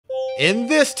In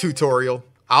this tutorial,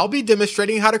 I'll be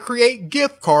demonstrating how to create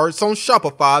gift cards on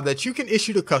Shopify that you can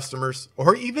issue to customers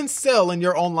or even sell in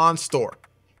your online store.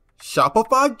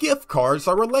 Shopify gift cards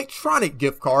are electronic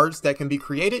gift cards that can be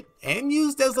created and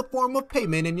used as a form of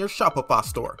payment in your Shopify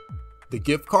store. The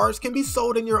gift cards can be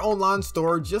sold in your online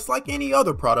store just like any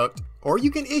other product, or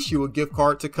you can issue a gift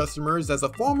card to customers as a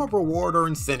form of reward or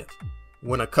incentive.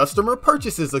 When a customer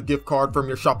purchases a gift card from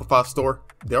your Shopify store,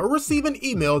 they'll receive an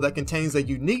email that contains a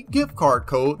unique gift card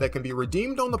code that can be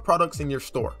redeemed on the products in your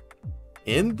store.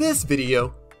 In this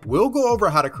video, we'll go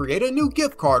over how to create a new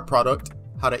gift card product,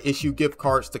 how to issue gift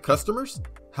cards to customers,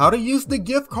 how to use the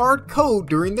gift card code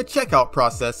during the checkout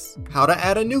process, how to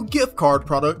add a new gift card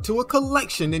product to a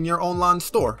collection in your online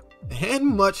store, and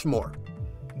much more.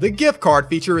 The gift card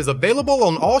feature is available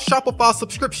on all Shopify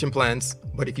subscription plans,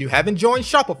 but if you haven't joined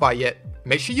Shopify yet,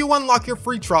 make sure you unlock your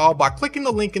free trial by clicking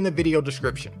the link in the video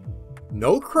description.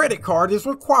 No credit card is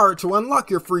required to unlock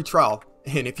your free trial,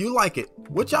 and if you like it,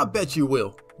 which I bet you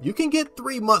will, you can get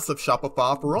 3 months of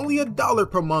Shopify for only $1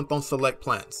 per month on select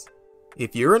plans.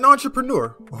 If you're an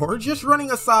entrepreneur or just running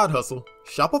a side hustle,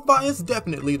 Shopify is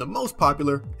definitely the most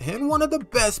popular and one of the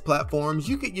best platforms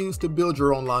you could use to build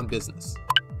your online business.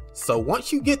 So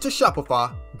once you get to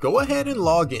Shopify, go ahead and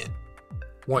log in.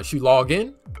 Once you log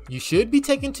in, you should be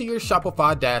taken to your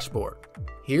Shopify dashboard.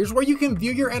 Here's where you can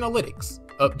view your analytics,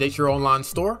 update your online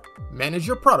store, manage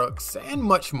your products, and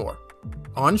much more.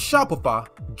 On Shopify,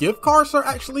 gift cards are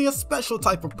actually a special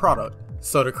type of product.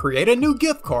 So to create a new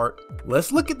gift card,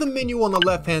 let's look at the menu on the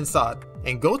left-hand side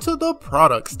and go to the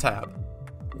Products tab.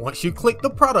 Once you click the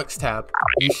Products tab,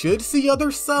 you should see other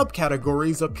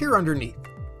subcategories appear underneath.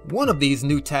 One of these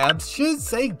new tabs should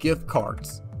say Gift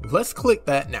Cards. Let's click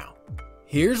that now.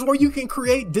 Here's where you can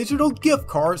create digital gift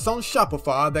cards on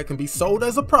Shopify that can be sold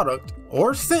as a product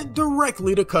or sent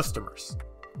directly to customers.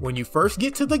 When you first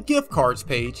get to the gift cards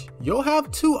page, you'll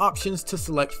have 2 options to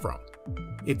select from.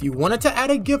 If you wanted to add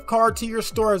a gift card to your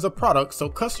store as a product so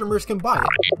customers can buy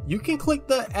it, you can click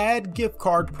the Add Gift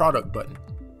Card Product button.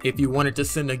 If you wanted to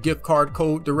send a gift card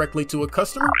code directly to a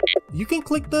customer, you can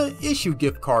click the Issue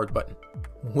Gift Card button.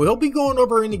 We'll be going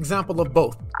over an example of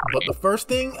both, but the first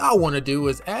thing I want to do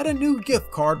is add a new gift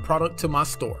card product to my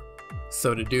store.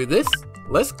 So to do this,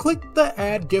 let's click the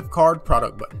Add Gift Card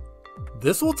Product button.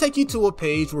 This will take you to a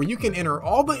page where you can enter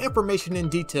all the information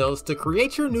and details to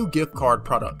create your new gift card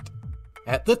product.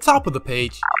 At the top of the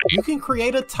page, you can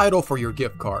create a title for your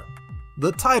gift card.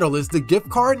 The title is the gift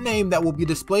card name that will be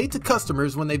displayed to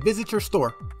customers when they visit your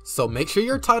store, so make sure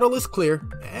your title is clear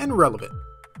and relevant.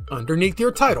 Underneath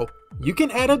your title, you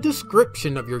can add a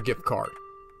description of your gift card.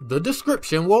 The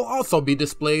description will also be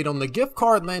displayed on the gift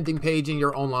card landing page in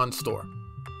your online store.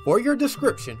 For your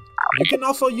description, you can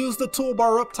also use the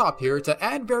toolbar up top here to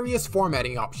add various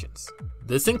formatting options.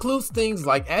 This includes things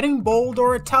like adding bold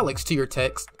or italics to your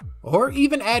text, or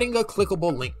even adding a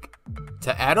clickable link.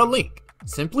 To add a link,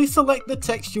 simply select the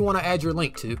text you want to add your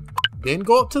link to, then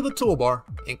go up to the toolbar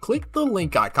and click the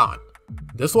link icon.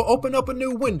 This will open up a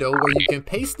new window where you can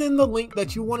paste in the link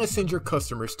that you want to send your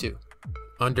customers to.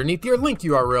 Underneath your link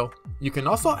URL, you can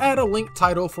also add a link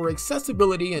title for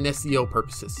accessibility and SEO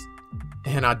purposes.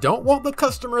 And I don't want the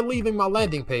customer leaving my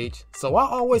landing page, so I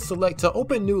always select to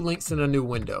open new links in a new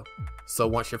window. So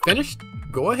once you're finished,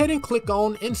 go ahead and click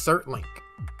on Insert Link.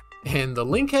 And the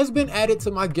link has been added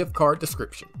to my gift card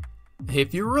description.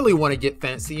 If you really want to get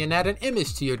fancy and add an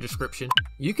image to your description,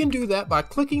 you can do that by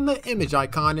clicking the image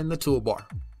icon in the toolbar.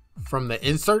 From the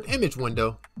Insert Image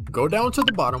window, go down to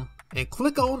the bottom and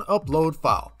click on Upload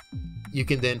File. You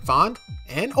can then find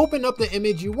and open up the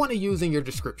image you want to use in your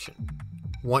description.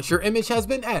 Once your image has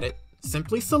been added,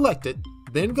 simply select it,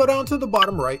 then go down to the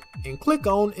bottom right and click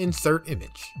on Insert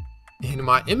Image. And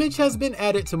my image has been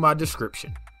added to my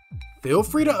description. Feel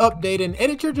free to update and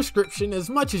edit your description as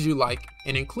much as you like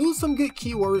and include some good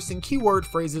keywords and keyword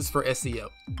phrases for SEO.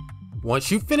 Once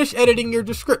you finish editing your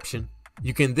description,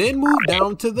 you can then move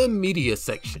down to the Media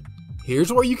section.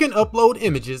 Here's where you can upload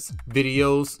images,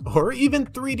 videos, or even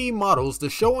 3D models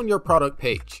to show on your product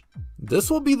page.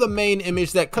 This will be the main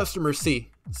image that customers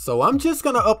see, so I'm just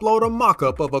going to upload a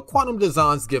mock-up of a Quantum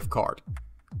Designs gift card.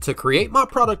 To create my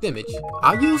product image,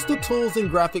 I use the tools and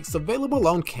graphics available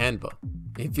on Canva.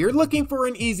 If you're looking for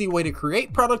an easy way to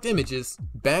create product images,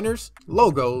 banners,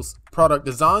 logos, product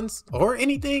designs, or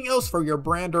anything else for your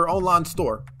brand or online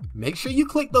store, make sure you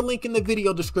click the link in the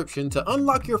video description to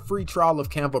unlock your free trial of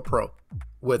Canva Pro.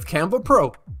 With Canva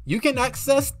Pro, you can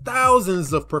access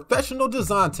thousands of professional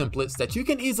design templates that you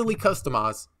can easily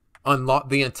customize, unlock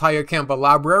the entire Canva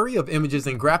library of images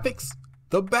and graphics,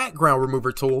 the background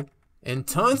remover tool, and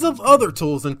tons of other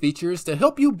tools and features to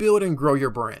help you build and grow your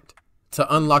brand.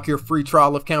 To unlock your free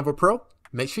trial of Canva Pro,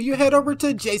 make sure you head over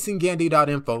to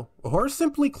jasongandy.info or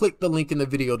simply click the link in the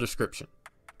video description.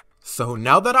 So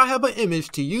now that I have an image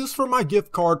to use for my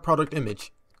gift card product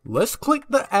image, let's click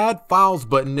the Add Files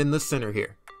button in the center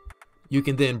here. You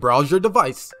can then browse your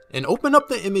device and open up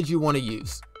the image you want to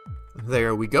use.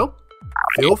 There we go.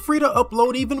 Feel free to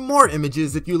upload even more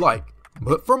images if you like,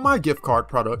 but for my gift card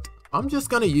product, I'm just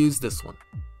going to use this one.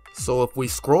 So if we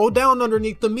scroll down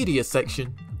underneath the media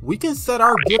section, we can set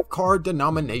our gift card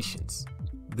denominations.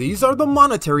 These are the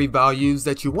monetary values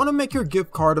that you want to make your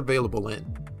gift card available in.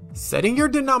 Setting your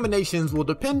denominations will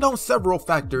depend on several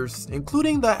factors,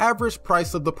 including the average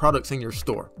price of the products in your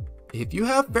store. If you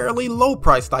have fairly low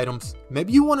priced items,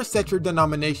 maybe you want to set your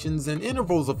denominations in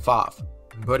intervals of 5.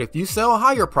 But if you sell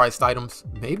higher priced items,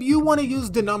 maybe you want to use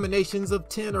denominations of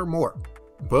 10 or more.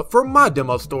 But for my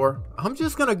demo store, I'm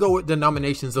just going to go with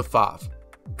denominations of 5.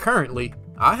 Currently,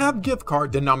 I have gift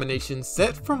card denominations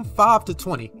set from 5 to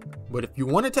 20, but if you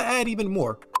wanted to add even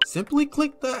more, simply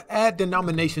click the Add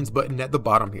Denominations button at the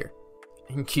bottom here.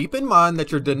 And keep in mind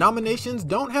that your denominations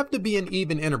don't have to be in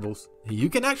even intervals. You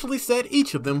can actually set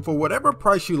each of them for whatever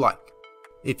price you like.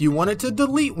 If you wanted to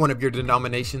delete one of your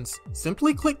denominations,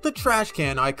 simply click the trash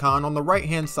can icon on the right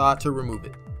hand side to remove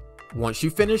it. Once you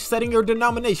finish setting your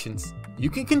denominations, you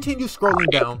can continue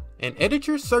scrolling down and edit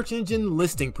your search engine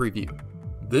listing preview.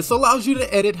 This allows you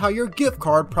to edit how your gift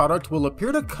card product will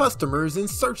appear to customers in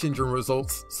search engine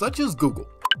results such as Google.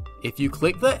 If you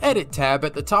click the Edit tab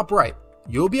at the top right,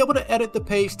 you'll be able to edit the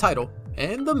page title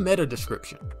and the meta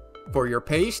description. For your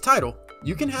page title,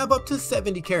 you can have up to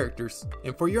 70 characters,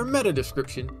 and for your meta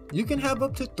description, you can have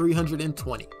up to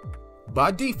 320.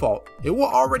 By default, it will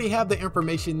already have the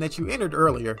information that you entered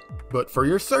earlier, but for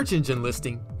your search engine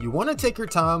listing, you want to take your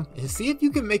time and see if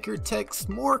you can make your text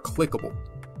more clickable.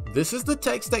 This is the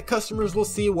text that customers will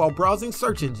see while browsing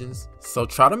search engines, so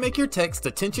try to make your text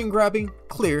attention-grabbing,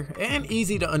 clear, and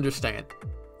easy to understand.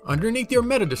 Underneath your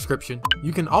meta description,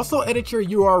 you can also edit your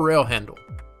URL handle.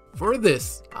 For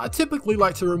this, I typically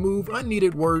like to remove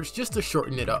unneeded words just to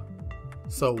shorten it up.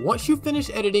 So once you finish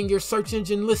editing your search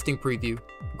engine listing preview,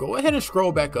 go ahead and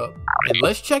scroll back up, and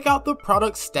let's check out the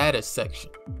product status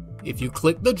section. If you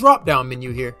click the drop-down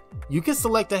menu here, you can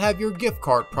select to have your gift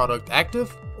card product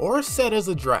active or set as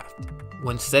a draft.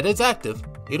 When set as active,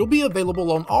 it'll be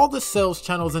available on all the sales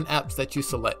channels and apps that you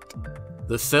select.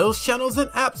 The sales channels and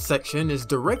apps section is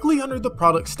directly under the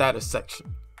product status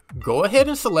section. Go ahead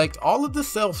and select all of the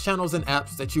sales channels and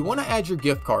apps that you want to add your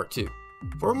gift card to.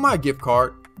 For my gift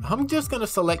card, I'm just going to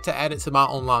select to add it to my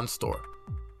online store.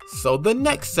 So the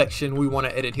next section we want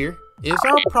to edit here is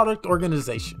our product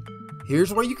organization.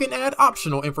 Here's where you can add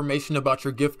optional information about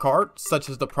your gift card, such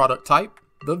as the product type,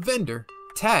 the vendor,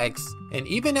 tags, and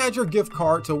even add your gift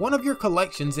card to one of your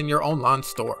collections in your online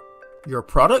store. Your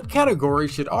product category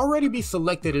should already be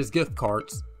selected as gift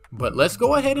cards, but let's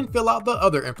go ahead and fill out the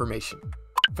other information.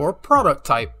 For product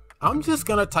type, I'm just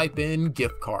going to type in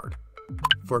gift card.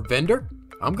 For vendor,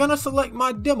 I'm going to select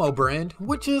my demo brand,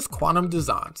 which is Quantum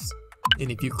Designs.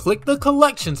 And if you click the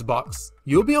collections box,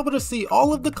 you'll be able to see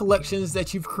all of the collections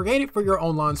that you've created for your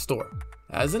online store.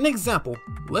 As an example,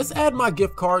 let's add my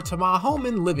gift card to my home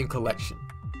and living collection.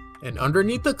 And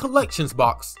underneath the collections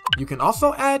box, you can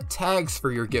also add tags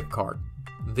for your gift card.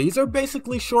 These are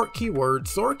basically short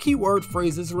keywords or keyword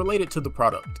phrases related to the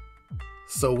product.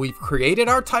 So we've created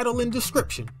our title and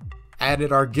description,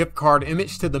 added our gift card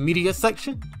image to the media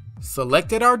section,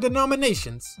 selected our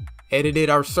denominations, edited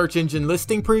our search engine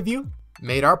listing preview,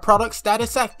 made our product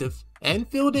status active, and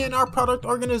filled in our product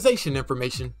organization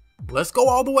information. Let's go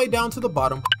all the way down to the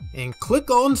bottom and click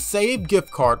on Save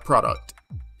Gift Card Product.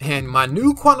 And my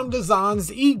new Quantum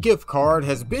Designs e-gift card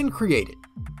has been created.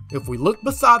 If we look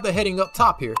beside the heading up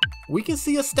top here, we can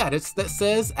see a status that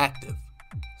says active.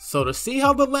 So to see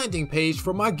how the landing page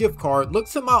for my gift card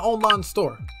looks in my online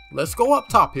store, let's go up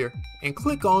top here and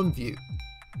click on View.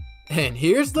 And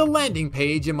here's the landing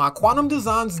page in my Quantum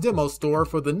Designs demo store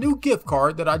for the new gift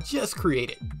card that I just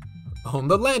created. On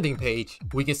the landing page,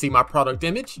 we can see my product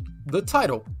image, the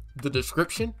title, the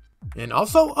description, and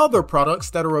also other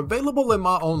products that are available in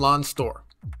my online store.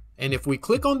 And if we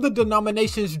click on the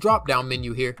denominations drop-down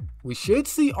menu here, we should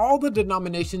see all the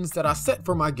denominations that I set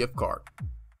for my gift card.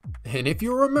 And if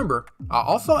you remember, I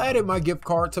also added my gift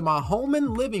card to my home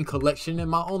and living collection in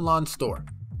my online store.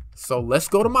 So let's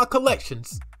go to my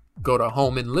collections, go to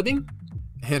home and living,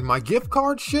 and my gift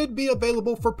card should be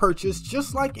available for purchase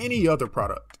just like any other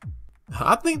product.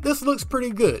 I think this looks pretty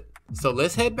good, so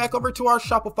let's head back over to our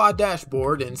Shopify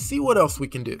dashboard and see what else we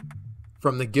can do.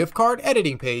 From the gift card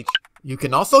editing page, You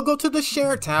can also go to the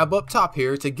Share tab up top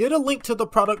here to get a link to the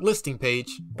product listing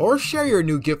page or share your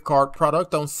new gift card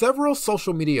product on several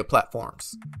social media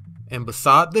platforms. And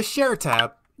beside the Share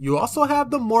tab, you also have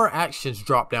the More Actions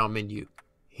drop-down menu.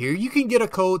 Here you can get a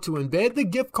code to embed the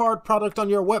gift card product on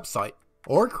your website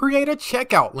or create a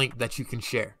checkout link that you can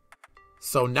share.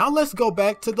 So now let's go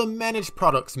back to the Manage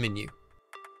Products menu.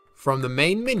 From the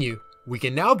main menu, we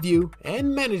can now view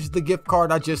and manage the gift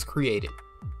card I just created.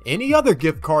 Any other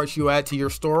gift cards you add to your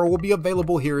store will be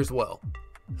available here as well.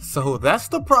 So that's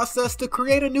the process to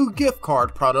create a new gift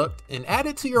card product and add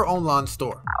it to your online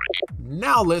store.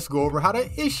 Now let's go over how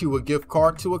to issue a gift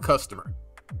card to a customer.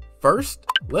 First,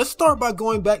 let's start by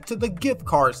going back to the Gift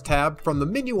Cards tab from the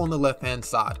menu on the left-hand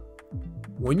side.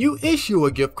 When you issue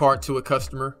a gift card to a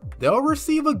customer, they'll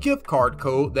receive a gift card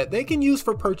code that they can use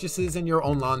for purchases in your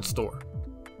online store.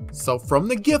 So from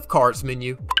the Gift Cards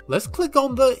menu, let's click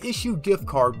on the Issue Gift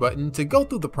Card button to go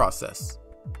through the process.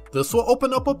 This will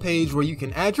open up a page where you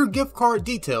can add your gift card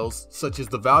details such as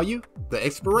the value, the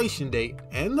expiration date,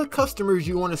 and the customers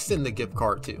you want to send the gift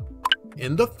card to.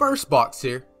 In the first box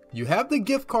here, you have the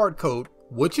gift card code,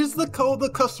 which is the code the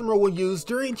customer will use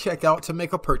during checkout to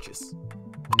make a purchase.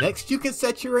 Next, you can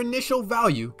set your initial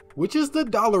value, which is the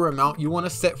dollar amount you want to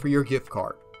set for your gift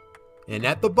card. And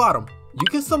at the bottom, you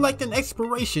can select an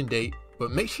expiration date,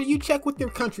 but make sure you check with your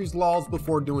country's laws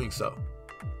before doing so.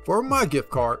 For my gift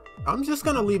card, I'm just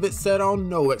going to leave it set on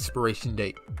no expiration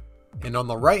date. And on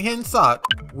the right hand side,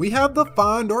 we have the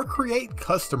Find or Create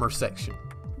Customer section.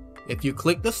 If you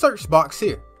click the search box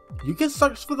here, you can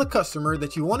search for the customer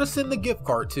that you want to send the gift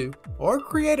card to, or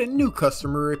create a new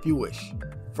customer if you wish.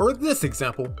 For this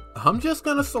example, I'm just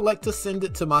going to select to send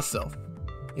it to myself.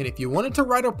 And if you wanted to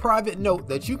write a private note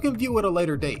that you can view at a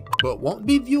later date, but won't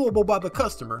be viewable by the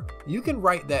customer, you can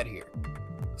write that here.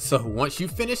 So once you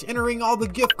finish entering all the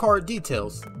gift card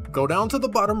details, go down to the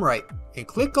bottom right and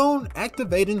click on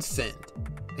Activate and Send.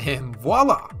 And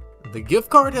voila! The gift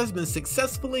card has been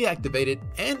successfully activated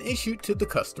and issued to the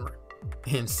customer.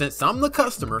 And since I'm the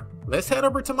customer, let's head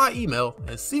over to my email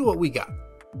and see what we got.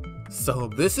 So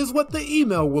this is what the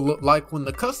email will look like when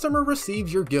the customer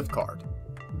receives your gift card.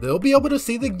 They'll be able to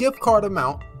see the gift card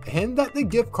amount and that the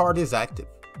gift card is active.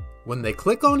 When they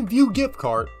click on View Gift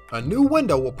Card, a new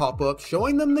window will pop up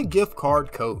showing them the gift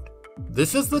card code.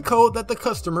 This is the code that the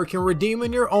customer can redeem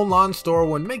in your online store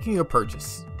when making a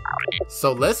purchase.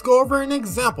 So let's go over an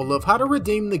example of how to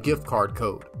redeem the gift card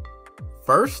code.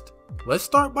 First, let's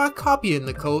start by copying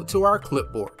the code to our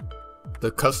clipboard.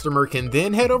 The customer can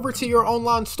then head over to your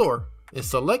online store and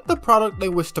select the product they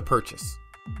wish to purchase.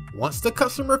 Once the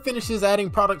customer finishes adding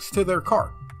products to their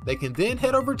cart, they can then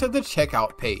head over to the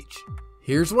checkout page.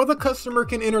 Here's where the customer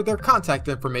can enter their contact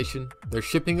information, their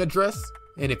shipping address,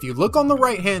 and if you look on the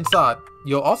right hand side,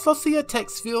 you'll also see a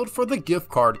text field for the gift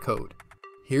card code.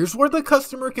 Here's where the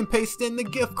customer can paste in the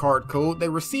gift card code they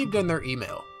received in their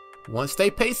email. Once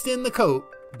they paste in the code,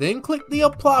 then click the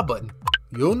Apply button.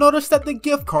 You'll notice that the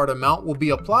gift card amount will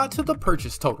be applied to the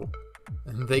purchase total.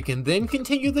 And they can then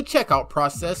continue the checkout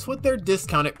process with their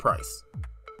discounted price.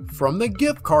 From the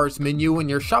gift cards menu in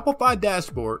your Shopify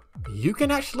dashboard, you can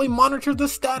actually monitor the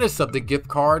status of the gift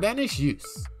card and its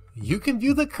use. You can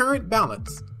view the current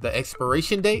balance, the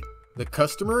expiration date, the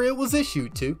customer it was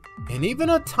issued to, and even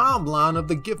a timeline of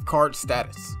the gift card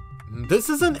status. This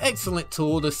is an excellent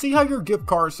tool to see how your gift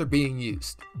cards are being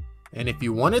used. And if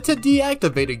you wanted to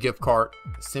deactivate a gift card,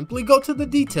 simply go to the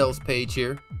details page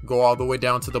here, go all the way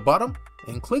down to the bottom,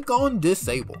 and click on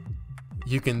Disable.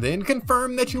 You can then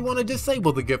confirm that you want to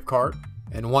disable the gift card,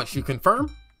 and once you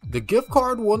confirm, the gift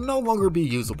card will no longer be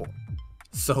usable.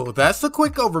 So that's a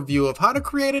quick overview of how to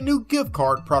create a new gift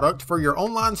card product for your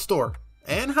online store,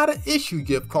 and how to issue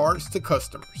gift cards to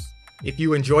customers. If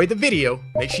you enjoyed the video,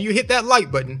 make sure you hit that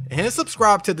like button and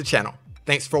subscribe to the channel.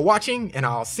 Thanks for watching, and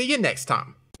I'll see you next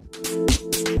time.